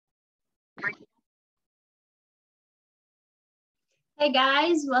Hey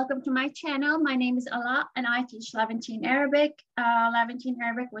guys, welcome to my channel. My name is Ala and I teach Levantine Arabic. Levantine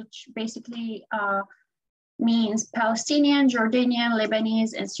Arabic, which basically means Palestinian, Jordanian,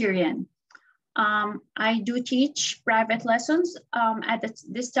 Lebanese, and Syrian. I do teach private lessons. At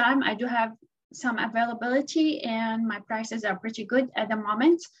this time, I do have some availability and my prices are pretty good at the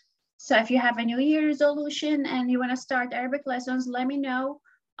moment. So if you have a New Year resolution and you want to start Arabic lessons, let me know.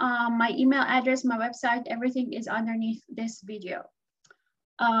 My email address, my website, everything is underneath this video.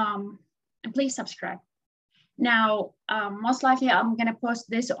 And please subscribe. Now, most likely I'm gonna post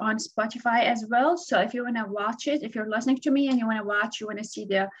this on Spotify as well. So if you wanna watch it, if you're listening to me and you wanna watch, you wanna see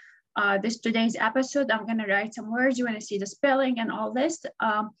the today's episode, I'm gonna write some words, you wanna see the spelling and all this.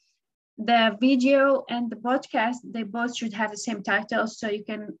 The video and the podcast, they both should have the same title, so you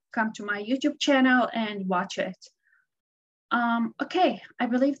can come to my YouTube channel and watch it. Okay, I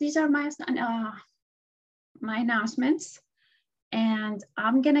believe these are my announcements, and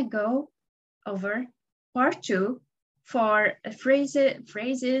I'm gonna go over part 2 for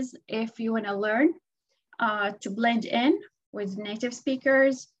phrases if you wanna learn to blend in with native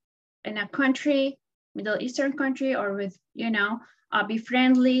speakers in a country, Middle Eastern country, or with, be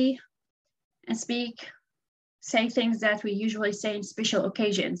friendly and say things that we usually say in special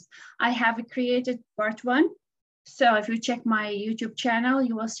occasions. I have created part 1. So if you check my YouTube channel,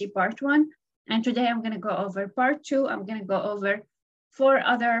 you will see part 1. And today I'm gonna go over part 2. I'm gonna go over 4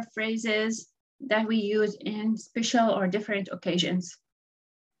 other phrases that we use in special or different occasions.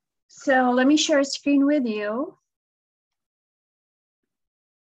 So let me share a screen with you.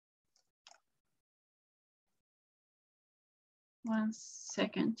 One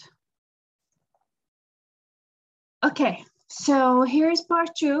second. Okay, so here's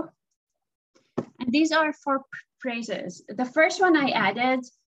part 2. And these are 4 phrases. The first one I added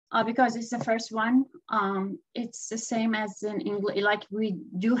because it's the first one. It's the same as in English, like we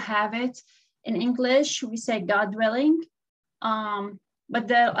do have it in English, we say God willing. But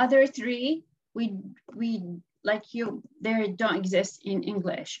the other 3, they don't exist in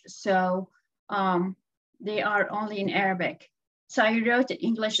English. So they are only in Arabic. So I wrote in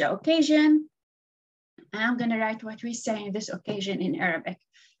English the occasion, and I'm gonna write what we say in this occasion in Arabic.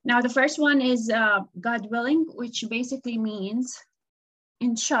 Now the first one is God willing, which basically means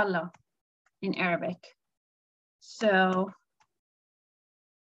Inshallah in Arabic. So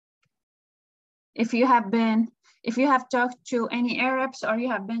if you have talked to any Arabs or you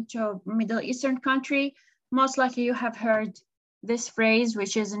have been to a Middle Eastern country, most likely you have heard this phrase,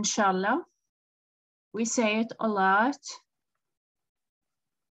 which is Inshallah. We say it a lot.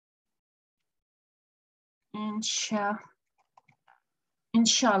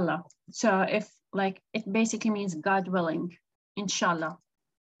 Inshallah. So it basically means God willing, Inshallah.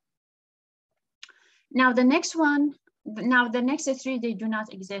 Now the next 3, they do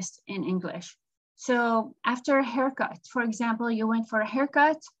not exist in English. So after a haircut, for example, you went for a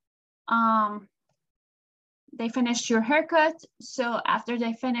haircut, they finished your haircut. So after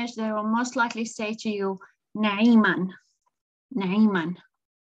they finish, they will most likely say to you, Na'iman, Na'iman.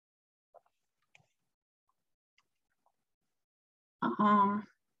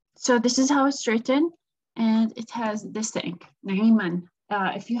 So this is how it's written, and it has this thing, Na'iman.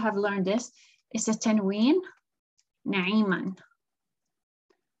 If you have learned this, it's a tanween, Na'iman.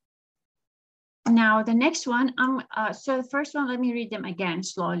 Now the next one, so the first one, let me read them again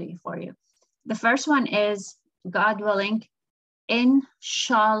slowly for you. The first one is God willing,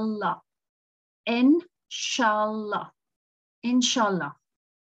 Inshallah, Inshallah, Inshallah.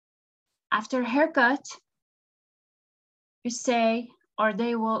 After haircut, you say, or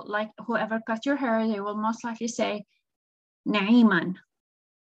they will, whoever cut your hair, they will most likely say, Na'iman,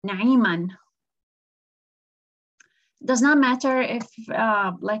 Na'iman. Does not matter if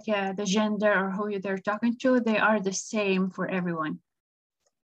the gender or who they're talking to, they are the same for everyone.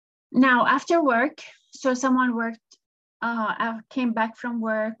 Now after work, so someone came back from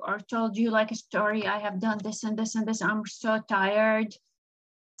work or told you like a story, I have done this and this and this, I'm so tired,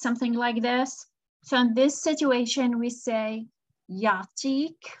 something like this. So in this situation, we say,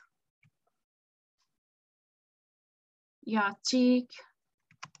 Yatik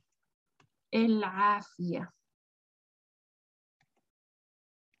al-afiyah.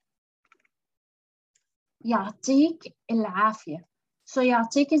 Yatik al-afiyah. So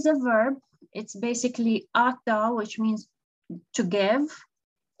yatik is a verb. It's basically ata, which means to give.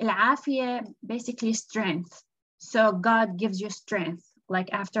 Al-afiyah, basically strength. So God gives you strength.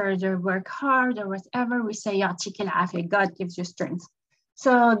 Like after they work hard or whatever, we say yatik al-afiyah, God gives you strength.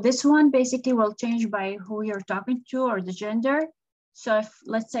 So this one basically will change by who you're talking to or the gender. So if,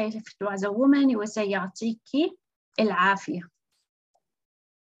 let's say if it was a woman, you would say يعطيكي العافية.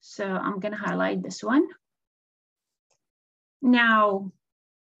 So I'm gonna highlight this one. Now,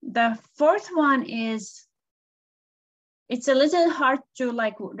 the fourth one is, it's a little hard to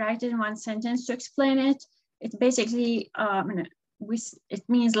like write in one sentence to explain it. It's basically, it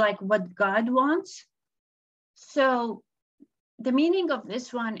means like what God wants. So the meaning of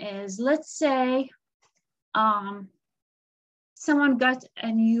this one is, let's say someone got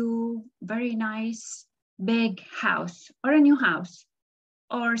a new, very nice, big house, or a new house,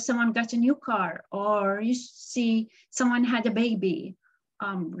 or someone got a new car, or you see someone had a baby,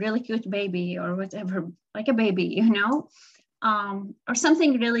 really cute baby, or whatever, like a baby, you know, or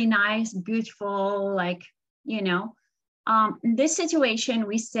something really nice, beautiful, like, you know. In this situation,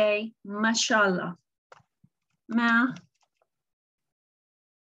 we say, mashallah.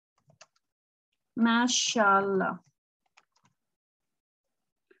 Mashallah.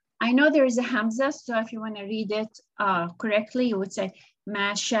 I know there is a hamza, so if you want to read it correctly, you would say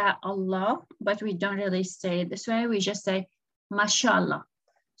mashallah, but we don't really say it this way. We just say mashallah.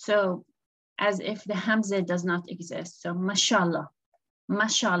 So as if the hamza does not exist. So mashallah,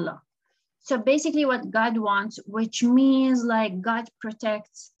 mashallah. So basically what God wants, which means like God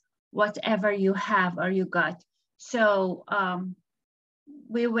protects whatever you have or you got. So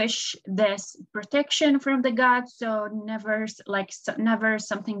we wish this protection from the God, so never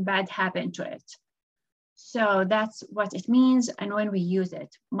something bad happen to it. So that's what it means and when we use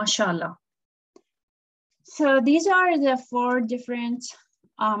it, mashallah. So these are the four different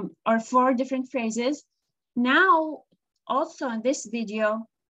phrases. Now, also in this video,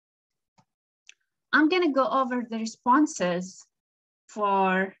 I'm gonna go over the responses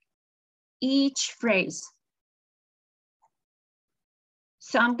for each phrase.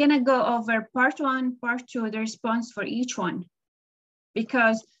 So I'm gonna go over part one, part two, the response for each one,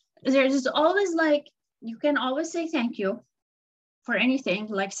 because there's always like, you can always say thank you for anything,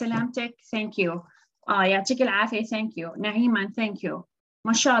 like salamtek, thank you. Yatik al-afi, thank you. Na'iman, thank you.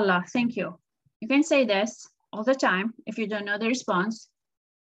 Mashallah, thank you. You can say this all the time if you don't know the response.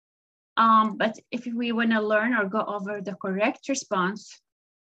 But if we wanna learn or go over the correct response,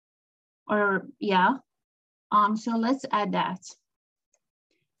 or yeah, so let's add that.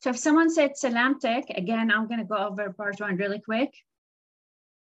 So if someone said salamtek, again, I'm gonna go over part one really quick.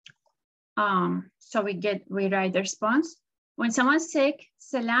 So we write the response. When someone's sick,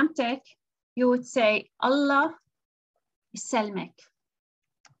 salamtek, you would say Allah يسلمك.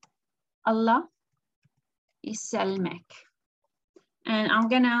 Allah يسلمك. And I'm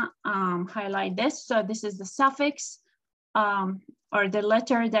gonna highlight this. So this is the suffix or the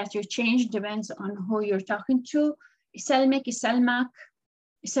letter that you change, depends on who you're talking to. يسلمك, يسلمك,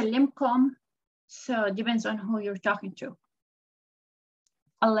 يسلمكم. So it depends on who you're talking to.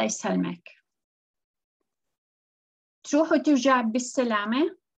 Allah يسلمك. تروح وترجع بالسلامة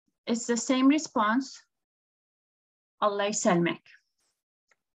is the same response. Allah يسلمك.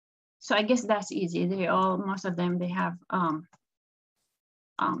 So I guess that's easy. Most of them, they have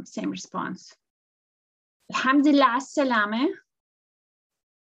same response. الحمد لله على السلامة.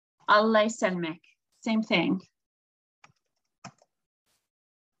 Allah يسلمك. Same thing.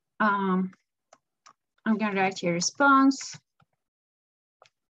 I'm gonna write your response.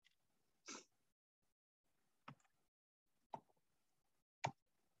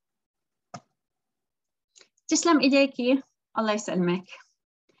 تسلم إيديكي. Allah يسلمك.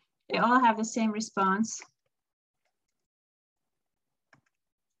 They all have the same response.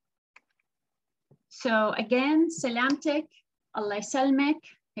 So again, salamtek, Allah يسلمك.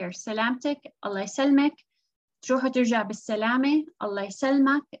 Here, salamtek, Allah يسلمك. تروح وترجع بالسلامة. Allah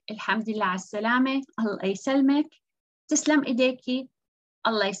يسلمك. الحمد لله على السلامة. Allah يسلمك. تسلم إيديكي.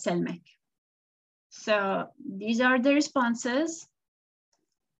 Allah يسلمك. So these are the responses.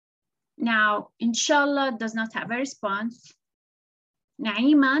 Now, inshallah does not have a response.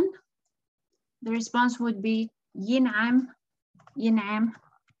 Na'iman, the response would be ينعم, ينعم.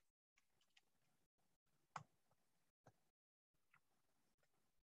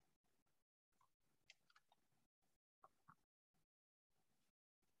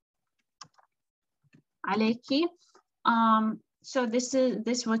 عليكي. So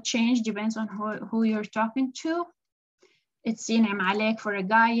this will change, depends on who you're talking to. It's ينعم عليك for a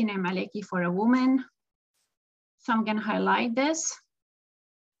guy, ينعم عليكي for a woman. So I'm gonna highlight this.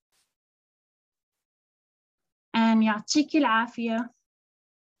 And يعطيكي العافية.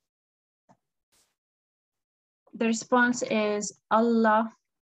 The response is Allah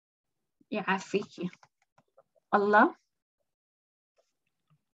يعافيكي. Allah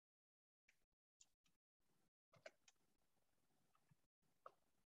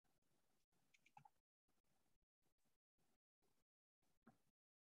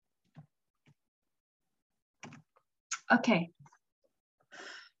Okay.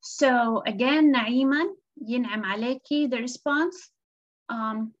 So again, نعيما ينعم عليكي, the response.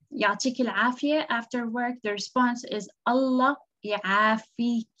 يعطيك العافية, after work, the response is Allah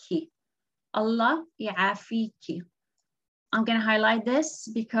يعافيكي. Allah يعافيكي. I'm going to highlight this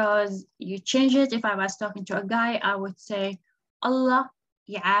because you change it. If I was talking to a guy, I would say Allah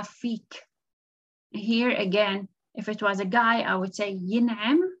يعافيك. Here again, if it was a guy, I would say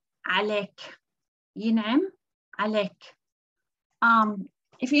ينعم عليك. ينعم عليك.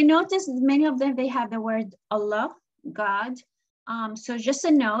 If you notice, many of them, they have the word Allah, God. So just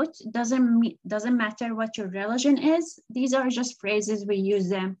a note, doesn't matter what your religion is. These are just phrases, we use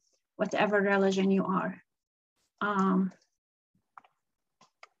them, whatever religion you are.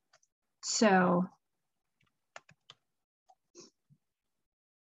 So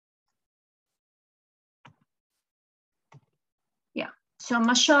yeah, so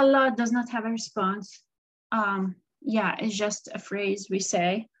mashallah does not have a response. Yeah, it's just a phrase we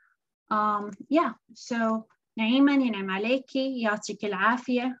say. Yeah, so نعيما ينعم عليكي, يعطيك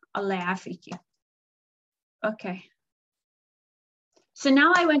العافية, الله يعافيكي. Okay. So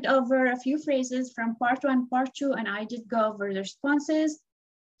now I went over a few phrases from part 1, part 2, and I did go over the responses.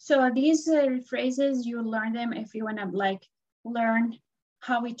 So these phrases, you learn them if you want to like learn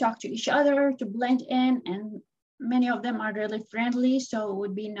how we talk to each other, to blend in, and many of them are really friendly. So it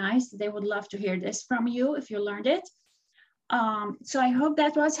would be nice. They would love to hear this from you if you learned it. So I hope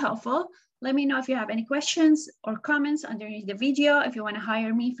that was helpful. Let me know if you have any questions or comments underneath the video. If you want to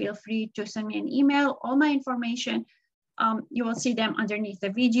hire me, feel free to send me an email. All my information, you will see them underneath the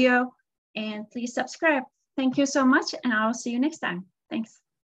video. And please subscribe. Thank you so much, and I'll see you next time. Thanks.